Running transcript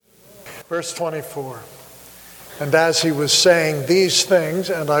Verse 24. And as he was saying these things,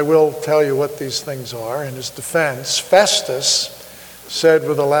 and I will tell you what these things are, in his defense, Festus said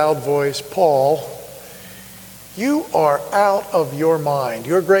with a loud voice, Paul, you are out of your mind.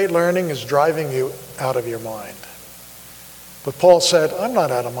 Your great learning is driving you out of your mind. But Paul said, I'm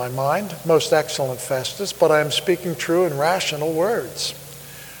not out of my mind, most excellent Festus, but I am speaking true and rational words.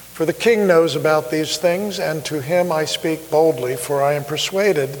 For the king knows about these things, and to him I speak boldly, for I am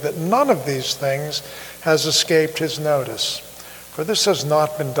persuaded that none of these things has escaped his notice. For this has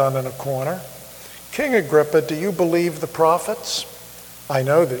not been done in a corner. King Agrippa, do you believe the prophets? I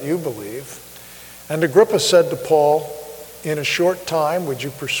know that you believe. And Agrippa said to Paul, in a short time, would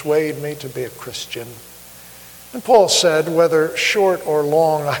you persuade me to be a Christian? And Paul said, whether short or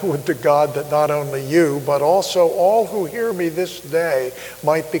long, I would to God that not only you, but also all who hear me this day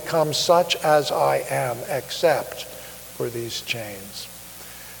might become such as I am, except for these chains.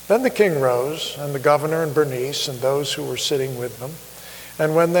 Then the king rose, and the governor and Bernice, and those who were sitting with them.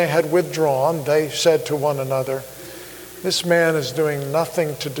 And when they had withdrawn, they said to one another, this man is doing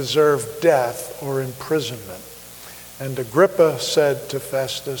nothing to deserve death or imprisonment. And Agrippa said to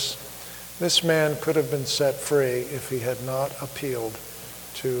Festus, this man could have been set free if he had not appealed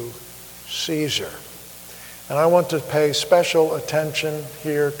to Caesar. And I want to pay special attention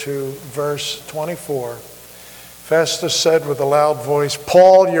here to verse 24. Festus said with a loud voice,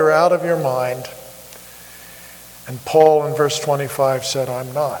 Paul, you're out of your mind. And Paul in verse 25 said,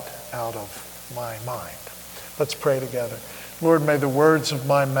 I'm not out of my mind. Let's pray together. Lord, may the words of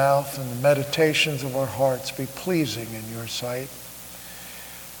my mouth and the meditations of our hearts be pleasing in your sight.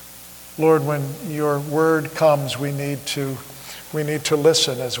 Lord, when your word comes, we need to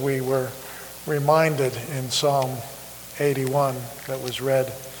listen, as we were reminded in Psalm 81 that was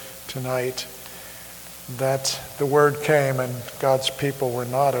read tonight, that the word came and God's people were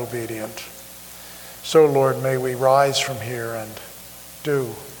not obedient. So, Lord, may we rise from here and do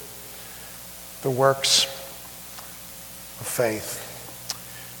the works of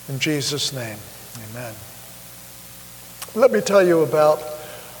faith. In Jesus' name, amen. Let me tell you about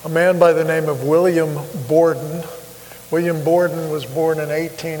a man by the name of William Borden. William Borden was born in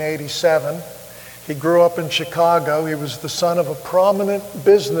 1887. He grew up in Chicago. He was the son of a prominent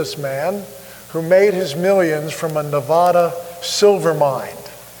businessman who made his millions from a Nevada silver mine.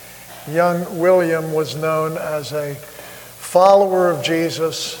 Young William was known as a follower of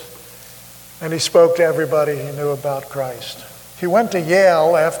Jesus, and he spoke to everybody he knew about Christ. He went to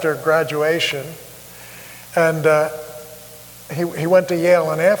Yale after graduation, and he went to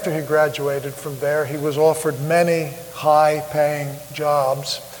Yale, and after he graduated from there, he was offered many high-paying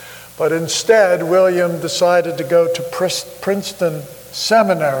jobs. But instead, William decided to go to Princeton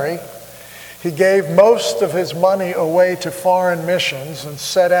Seminary. He gave most of his money away to foreign missions and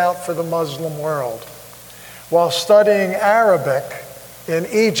set out for the Muslim world. While studying Arabic in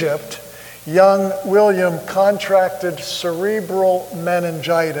Egypt, young William contracted cerebral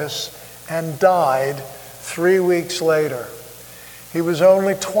meningitis and died 3 weeks later. He was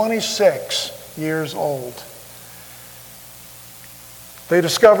only 26 years old. They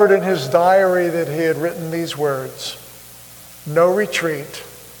discovered in his diary that he had written these words, no retreat,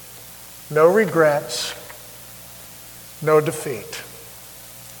 no regrets, no defeat.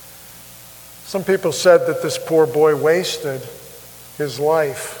 Some people said that this poor boy wasted his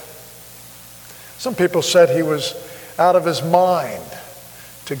life. Some people said he was out of his mind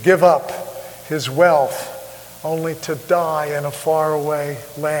to give up his wealth only to die in a faraway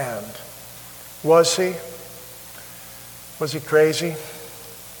land. Was he? Was he crazy?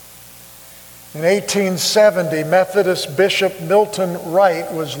 In 1870, Methodist Bishop Milton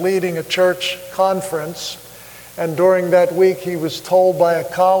Wright was leading a church conference, and during that week he was told by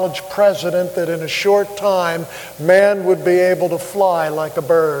a college president that in a short time man would be able to fly like a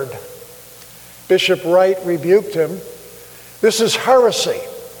bird. Bishop Wright rebuked him. This is heresy.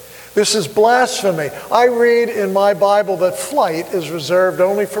 This is blasphemy. I read in my Bible that flight is reserved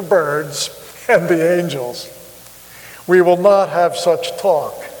only for birds and the angels. We will not have such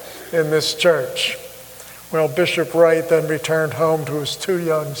talk in this church. Well, Bishop Wright then returned home to his two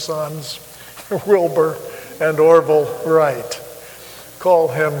young sons, Wilbur and Orville Wright. Call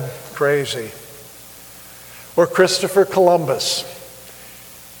him crazy. Or Christopher Columbus.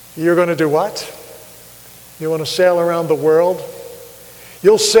 You're going to do what? You want to sail around the world?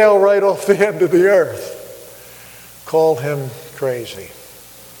 You'll sail right off the end of the earth. Call him crazy.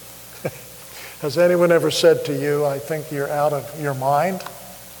 Has anyone ever said to you, I think you're out of your mind?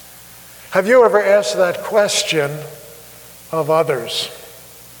 Have you ever asked that question of others?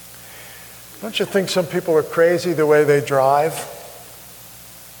 Don't you think some people are crazy the way they drive?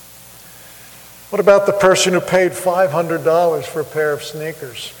 What about the person who paid $500 for a pair of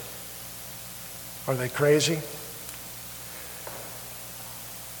sneakers? Are they crazy?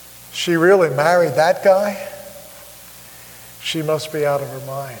 She really married that guy? She must be out of her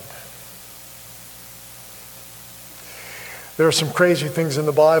mind. There are some crazy things in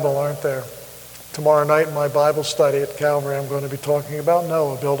the Bible, aren't there? Tomorrow night in my Bible study at Calvary, I'm going to be talking about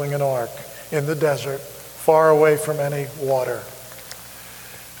Noah building an ark in the desert, far away from any water.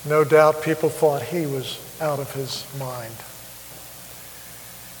 No doubt people thought he was out of his mind.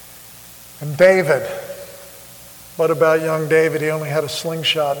 And David, what about young David? He only had a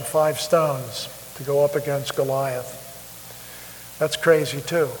slingshot and 5 stones to go up against Goliath. That's crazy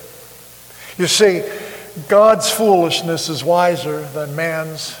too. You see, God's foolishness is wiser than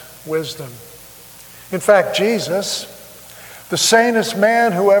man's wisdom. In fact, Jesus, the sanest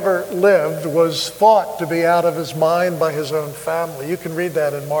man who ever lived, was thought to be out of his mind by his own family. You can read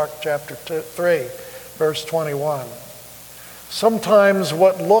that in Mark chapter 3, verse 21. Sometimes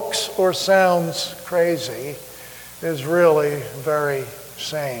what looks or sounds crazy is really very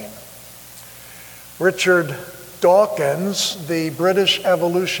sane. Richard Dawkins, the British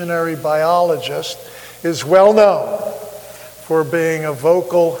evolutionary biologist, is well known for being a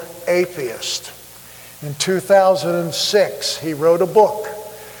vocal atheist. In 2006, he wrote a book,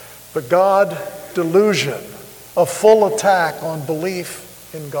 The God Delusion, a full attack on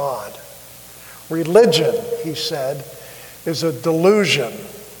belief in God. Religion, he said, is a delusion.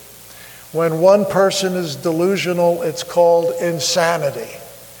 When one person is delusional, it's called insanity.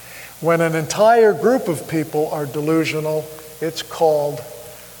 When an entire group of people are delusional, it's called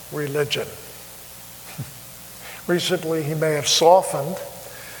religion. Recently, he may have softened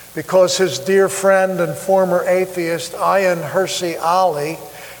because his dear friend and former atheist, Ayaan Hirsi Ali,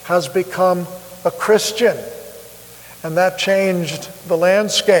 has become a Christian. And that changed the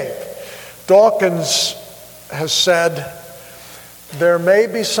landscape. Dawkins has said, there may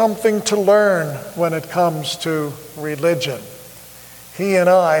be something to learn when it comes to religion. She and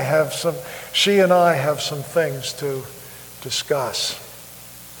I have some things to discuss.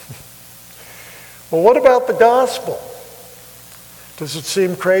 Well, what about the gospel? Does it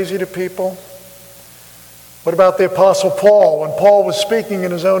seem crazy to people? What about the Apostle Paul? When Paul was speaking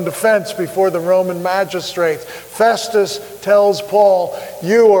in his own defense before the Roman magistrates, Festus tells Paul,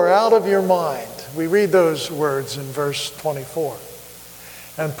 you are out of your mind. We read those words in verse 24.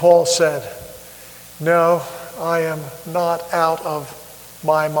 And Paul said, no, I am not out of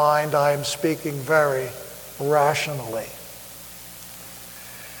my mind. I am speaking very rationally.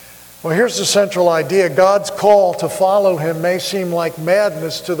 Well, here's the central idea. God's call to follow him may seem like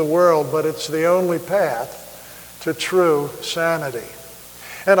madness to the world, but it's the only path to true sanity.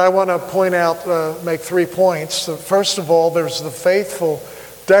 And I want to point out, make 3 points. First of all, there's the faithful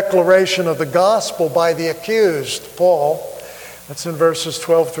declaration of the gospel by the accused, Paul. That's in verses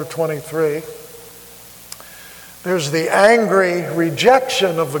 12 through 23. There's the angry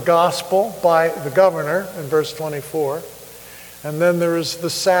rejection of the gospel by the governor in verse 24. And then there is the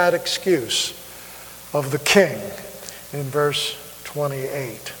sad excuse of the king in verse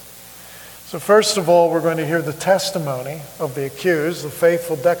 28. So first of all, we're going to hear the testimony of the accused, the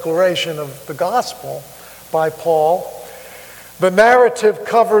faithful declaration of the gospel by Paul. The narrative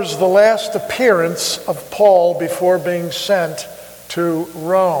covers the last appearance of Paul before being sent to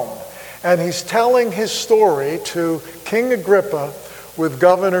Rome. And he's telling his story to King Agrippa with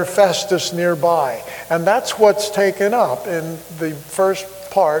Governor Festus nearby. And that's what's taken up in the first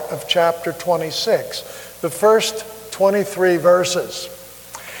part of chapter 26, the first 23 verses.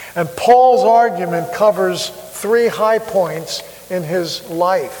 And Paul's argument covers 3 high points in his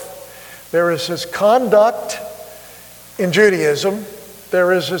life. There is his conduct in Judaism,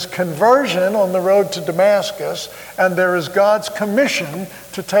 there is his conversion on the road to Damascus, and there is God's commission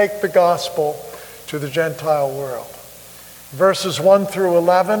to take the gospel to the Gentile world. Verses 1 through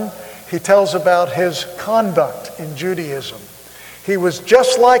 11, he tells about his conduct in Judaism. He was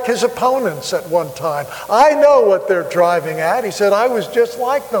just like his opponents at one time. I know what they're driving at. He said, I was just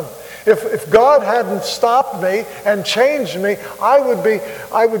like them. If God hadn't stopped me and changed me, I would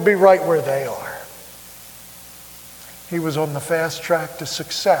be right where they are. He was on the fast track to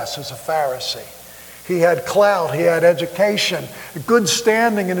success as a Pharisee. He had clout, he had education, good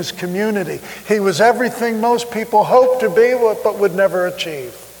standing in his community. He was everything most people hope to be but would never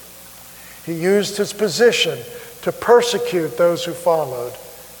achieve. He used his position to persecute those who followed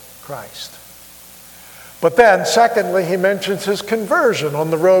Christ. But then, secondly, he mentions his conversion on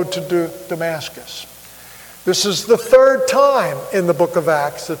the road to Damascus. This is the 3rd time in the book of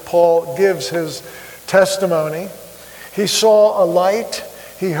Acts that Paul gives his testimony. He saw a light.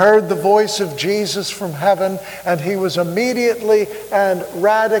 He heard the voice of Jesus from heaven, and he was immediately and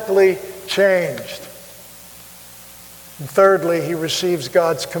radically changed. And thirdly, he receives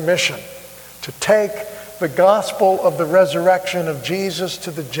God's commission to take the gospel of the resurrection of Jesus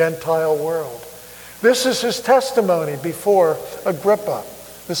to the Gentile world. This is his testimony before Agrippa.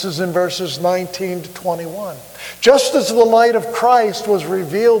 This is in verses 19 to 21. Just as the light of Christ was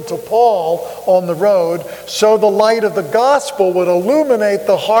revealed to Paul on the road, so the light of the gospel would illuminate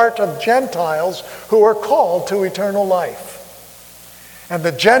the heart of Gentiles who are called to eternal life. And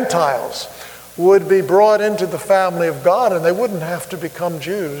the Gentiles would be brought into the family of God, and they wouldn't have to become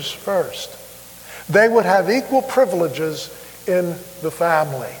Jews first. They would have equal privileges in the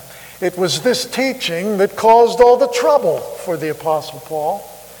family. It was this teaching that caused all the trouble for the Apostle Paul.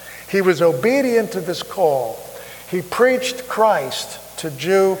 He was obedient to this call. He preached Christ to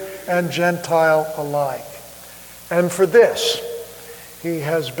Jew and Gentile alike. And for this, he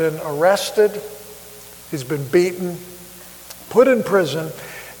has been arrested, he's been beaten, put in prison,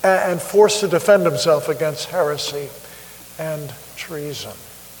 and forced to defend himself against heresy and treason.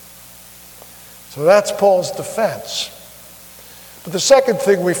 So that's Paul's defense. But the second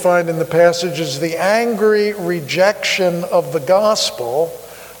thing we find in the passage is the angry rejection of the gospel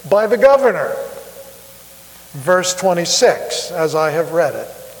by the governor. Verse 26, as I have read it.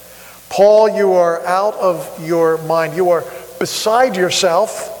 Paul, you are out of your mind. You are beside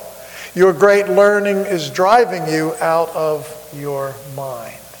yourself. Your great learning is driving you out of your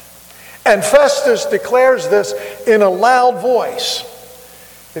mind. And Festus declares this in a loud voice.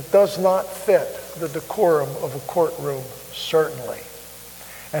 It does not fit the decorum of a courtroom, certainly.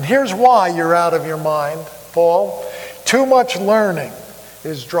 And here's why you're out of your mind, Paul. Too much learning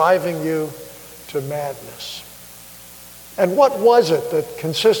is driving you to madness. And what was it that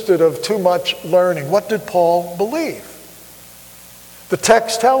consisted of too much learning? What did Paul believe? The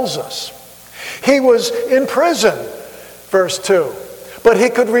text tells us. He was in prison, verse 2, but he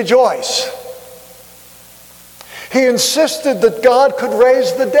could rejoice. He insisted that God could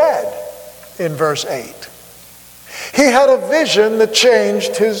raise the dead, in verse 8. He had a vision that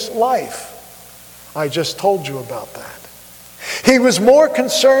changed his life. I just told you about that. He was more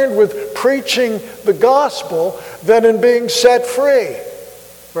concerned with preaching the gospel than in being set free,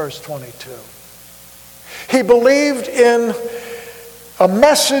 verse 22. He believed in a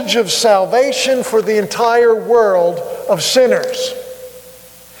message of salvation for the entire world of sinners.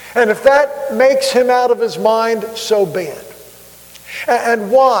 And if that makes him out of his mind, so be it.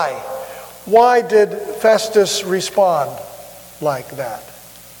 And why? Why did Festus respond like that?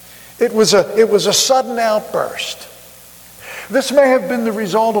 It was a sudden outburst. This may have been the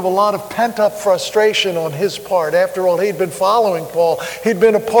result of a lot of pent-up frustration on his part. After all, he'd been following Paul. He'd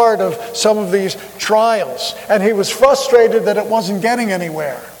been a part of some of these trials, and he was frustrated that it wasn't getting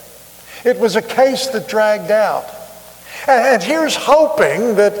anywhere. It was a case that dragged out. And here's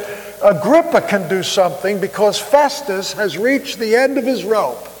hoping that Agrippa can do something, because Festus has reached the end of his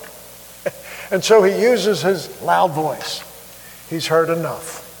rope. And so he uses his loud voice. He's heard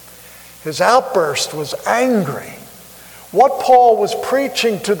enough. His outburst was angry. What Paul was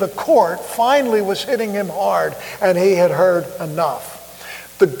preaching to the court finally was hitting him hard, and he had heard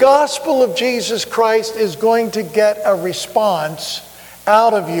enough. The gospel of Jesus Christ is going to get a response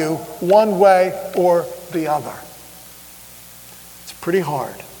out of you one way or the other. It's pretty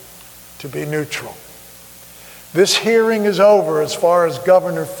hard to be neutral. This hearing is over as far as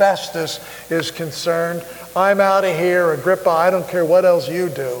Governor Festus is concerned. I'm out of here. Agrippa, I don't care what else you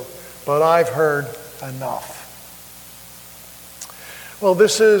do, but I've heard enough. Well,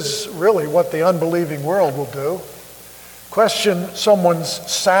 this is really what the unbelieving world will do. Question someone's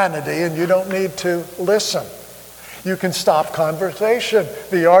sanity, and you don't need to listen. You can stop conversation.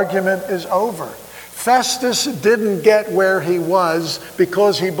 The argument is over. Festus didn't get where he was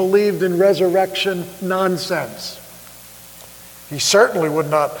because he believed in resurrection nonsense. He certainly would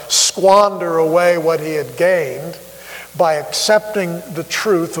not squander away what he had gained by accepting the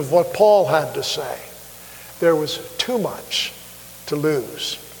truth of what Paul had to say. There was too much to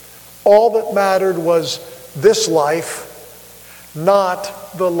lose. All that mattered was this life,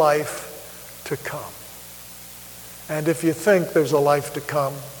 not the life to come. And if you think there's a life to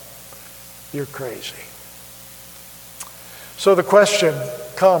come, you're crazy. So the question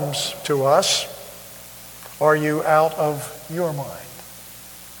comes to us, are you out of your mind?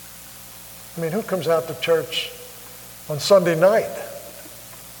 I mean, who comes out to church on Sunday night,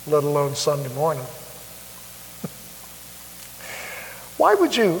 let alone Sunday morning? Why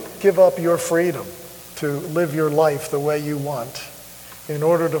would you give up your freedom to live your life the way you want in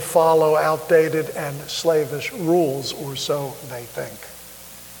order to follow outdated and slavish rules, or so they think?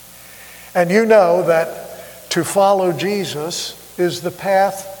 And you know that to follow Jesus is the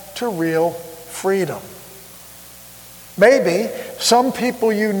path to real freedom. Maybe some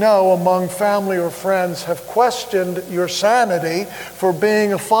people you know among family or friends have questioned your sanity for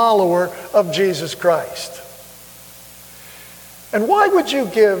being a follower of Jesus Christ. And why would you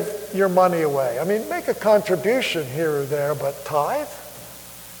give your money away? I mean, make a contribution here or there, but tithe?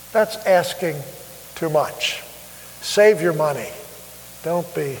 That's asking too much. Save your money.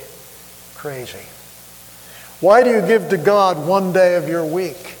 Don't be crazy. Why do you give to God one day of your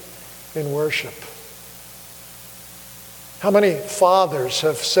week in worship? How many fathers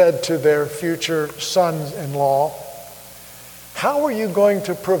have said to their future sons-in-law, how are you going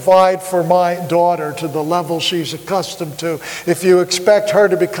to provide for my daughter to the level she's accustomed to if you expect her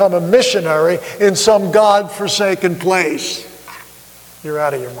to become a missionary in some God-forsaken place? You're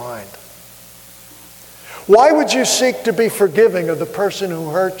out of your mind. Why would you seek to be forgiving of the person who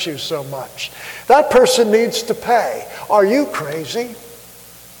hurt you so much? That person needs to pay. Are you crazy?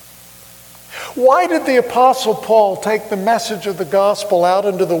 Why did the Apostle Paul take the message of the gospel out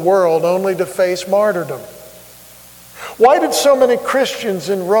into the world only to face martyrdom? Why did so many Christians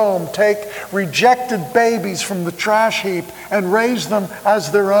in Rome take rejected babies from the trash heap and raise them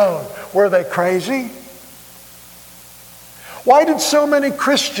as their own? Were they crazy? Why did so many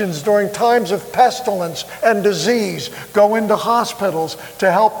Christians during times of pestilence and disease go into hospitals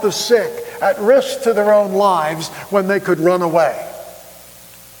to help the sick at risk to their own lives when they could run away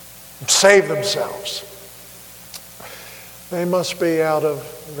and save themselves? They must be out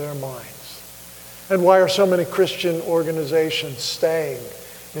of their minds. And why are so many Christian organizations staying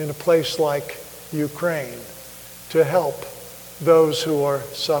in a place like Ukraine to help those who are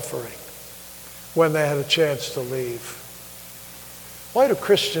suffering when they had a chance to leave? Why do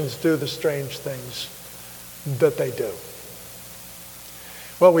Christians do the strange things that they do?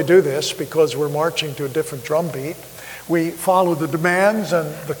 Well, we do this because we're marching to a different drumbeat. We follow the demands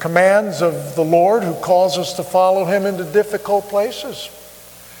and the commands of the Lord who calls us to follow him into difficult places,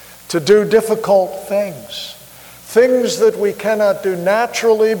 to do difficult things, things that we cannot do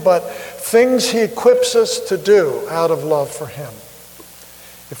naturally, but things he equips us to do out of love for him.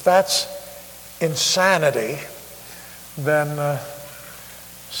 If that's insanity, then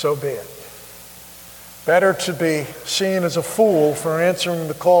so be it. Better to be seen as a fool for answering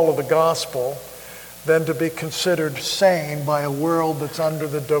the call of the gospel than to be considered sane by a world that's under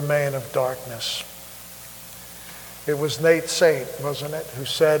the domain of darkness. It was Nate Saint, wasn't it, who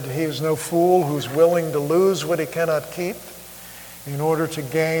said, he is no fool who's willing to lose what he cannot keep in order to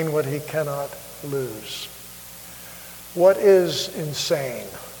gain what he cannot lose. What is insane,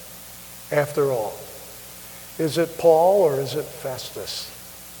 after all? Is it Paul or is it Festus?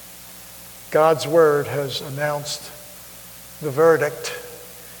 God's word has announced the verdict.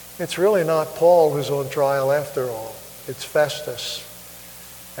 It's really not Paul who's on trial after all. It's Festus,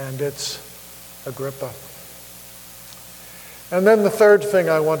 and it's Agrippa. And then the third thing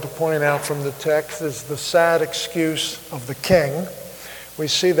I want to point out from the text is the sad excuse of the king. We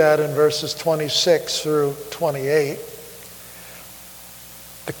see that in verses 26 through 28.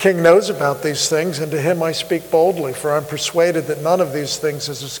 The king knows about these things, and to him I speak boldly, for I'm persuaded that none of these things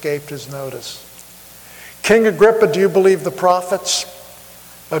has escaped his notice. King Agrippa, do you believe the prophets?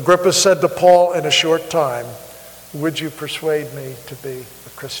 Agrippa said to Paul, in a short time, would you persuade me to be a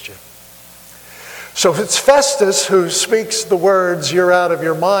Christian? So it's Festus who speaks the words, you're out of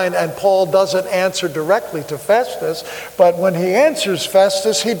your mind, and Paul doesn't answer directly to Festus, but when he answers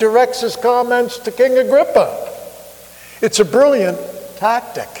Festus, he directs his comments to King Agrippa. It's a brilliant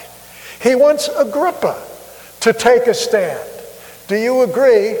tactic. He wants Agrippa to take a stand. Do you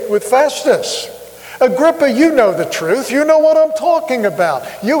agree with Festus? Agrippa, you know the truth. You know what I'm talking about.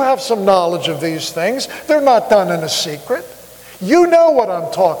 You have some knowledge of these things. They're not done in a secret. You know what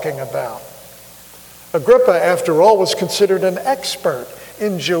I'm talking about. Agrippa, after all, was considered an expert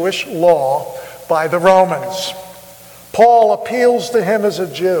in Jewish law by the Romans. Paul appeals to him as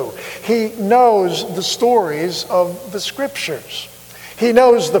a Jew. He knows the stories of the scriptures. He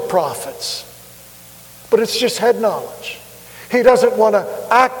knows the prophets. But it's just head knowledge. He doesn't want to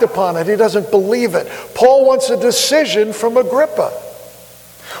act upon it. He doesn't believe it. Paul wants a decision from Agrippa.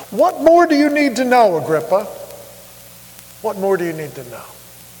 What more do you need to know, Agrippa? What more do you need to know?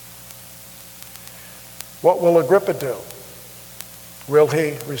 What will Agrippa do? Will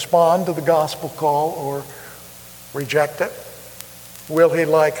he respond to the gospel call or reject it? Will he,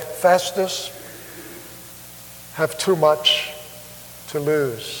 like Festus, have too much to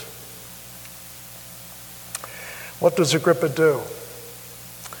lose? What does Agrippa do?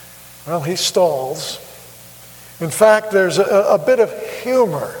 Well, he stalls. In fact, there's a bit of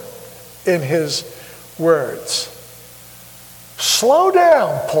humor in his words. Slow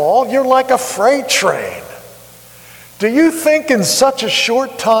down, Paul. You're like a freight train. Do you think in such a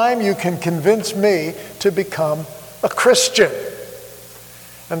short time you can convince me to become a Christian?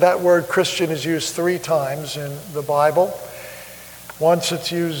 And that word Christian is used 3 times in the Bible. Once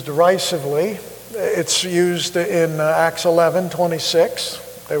it's used derisively. It's used in Acts 11:26.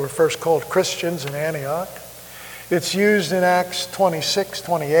 They were first called Christians in Antioch. It's used in Acts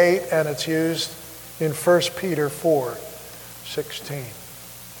 26:28, and it's used in 1 Peter 4:16.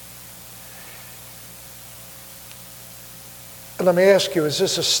 And let me ask you, is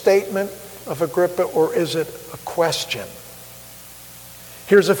this a statement of Agrippa or is it a question?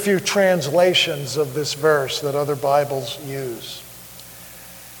 Here's a few translations of this verse that other Bibles use.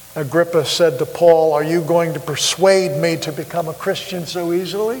 Agrippa said to Paul, "Are you going to persuade me to become a Christian so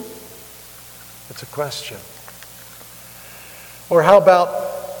easily?" It's a question. Or how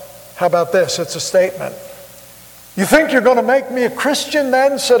about this? It's a statement. "You think you're going to make me a Christian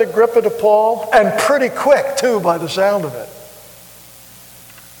then?" said Agrippa to Paul. And pretty quick too, by the sound of it.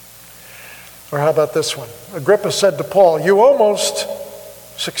 Or how about this one? Agrippa said to Paul, "You almost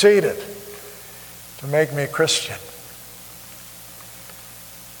succeeded to make me a Christian."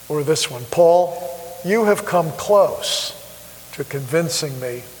 Or this one, "Paul, you have come close to convincing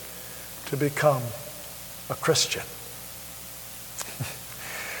me to become a Christian."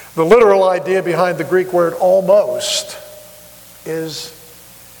 The literal idea behind the Greek word almost is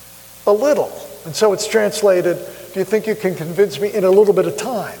a little. And so it's translated, "Do you think you can convince me in a little bit of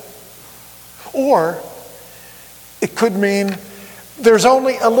time?" Or it could mean, "There's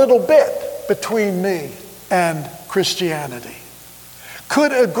only a little bit between me and Christianity."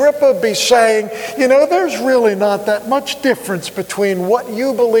 Could Agrippa be saying, there's really not that much difference between what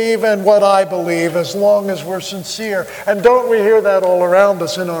you believe and what I believe as long as we're sincere. And don't we hear that all around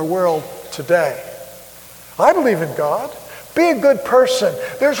us in our world today? I believe in God. Be a good person.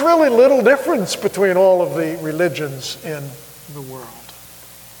 There's really little difference between all of the religions in the world.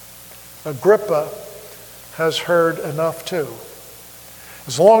 Agrippa has heard enough too.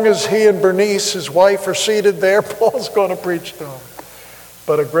 As long as he and Bernice, his wife, are seated there, Paul's going to preach to them.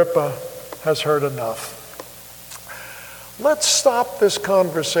 But Agrippa has heard enough. Let's stop this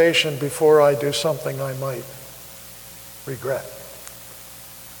conversation before I do something I might regret.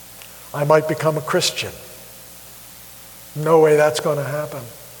 I might become a Christian. No way that's going to happen.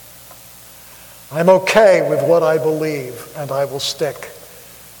 I'm okay with what I believe, and I will stick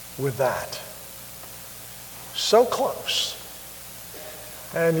with that. So close,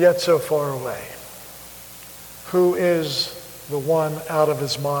 and yet so far away. Who is the one out of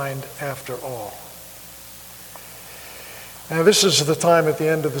his mind after all? Now, this is the time at the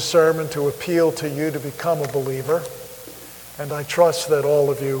end of the sermon to appeal to you to become a believer, and I trust that all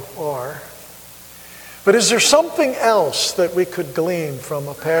of you are. But is there something else that we could glean from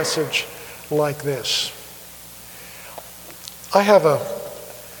a passage like this?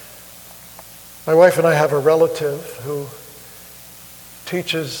 My wife and I have a relative who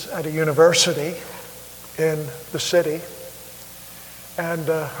teaches at a university in the city. And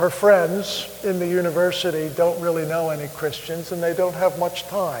her friends in the university don't really know any Christians, and they don't have much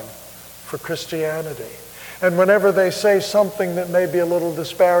time for Christianity. And whenever they say something that may be a little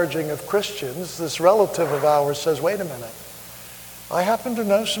disparaging of Christians, this relative of ours says, "Wait a minute, I happen to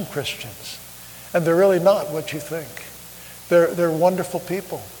know some Christians, and they're really not what you think. They're wonderful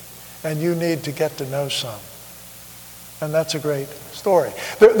people, and you need to get to know some." And that's a great story.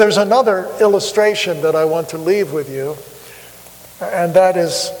 There's another illustration that I want to leave with you, and that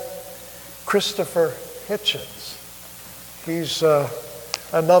is Christopher Hitchens. He's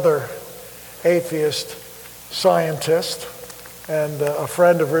another atheist scientist and a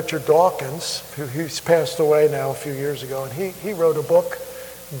friend of Richard Dawkins, who's passed away now a few years ago. And he wrote a book,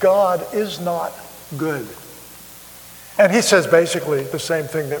 God Is Not Good. And he says basically the same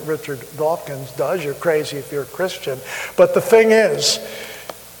thing that Richard Dawkins does. You're crazy if you're a Christian. But the thing is,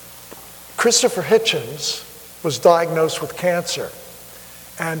 Christopher Hitchens was diagnosed with cancer.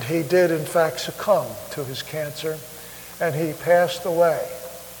 And he did, in fact, succumb to his cancer. And he passed away.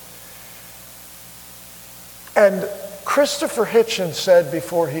 And Christopher Hitchens said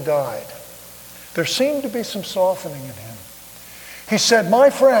before he died, there seemed to be some softening in him. He said, "My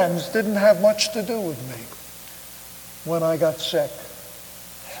friends didn't have much to do with me when I got sick.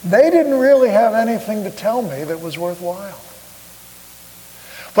 They didn't really have anything to tell me that was worthwhile.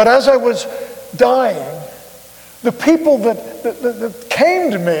 But as I was dying, the people that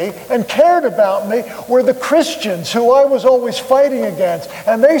came to me and cared about me were the Christians who I was always fighting against.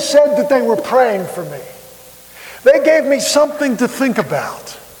 And they said that they were praying for me. They gave me something to think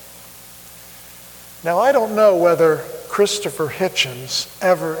about. Now, I don't know whether Christopher Hitchens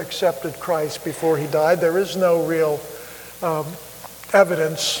ever accepted Christ before he died. There is no real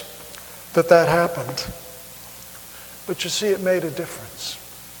evidence that that happened. But you see, it made a difference.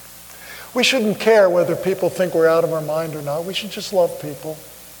 We shouldn't care whether people think we're out of our mind or not. We should just love people.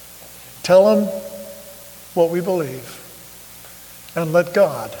 Tell them what we believe. And let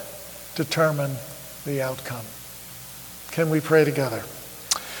God determine the outcome. Can we pray together?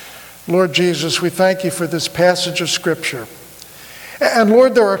 Lord Jesus, we thank you for this passage of Scripture. And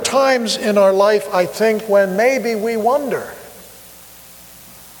Lord, there are times in our life, I think, when maybe we wonder,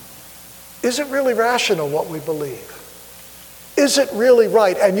 is it really rational what we believe? Is it really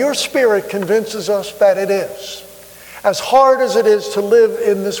right? And your Spirit convinces us that it is. As hard as it is to live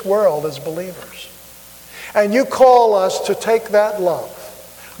in this world as believers. And you call us to take that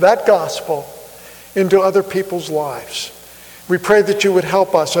love, that gospel, into other people's lives. We pray that you would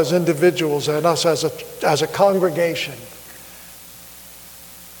help us as individuals and us as a congregation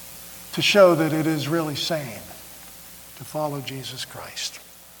to show that it is really sane to follow Jesus Christ.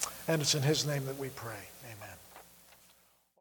 And it's in his name that we pray. Amen.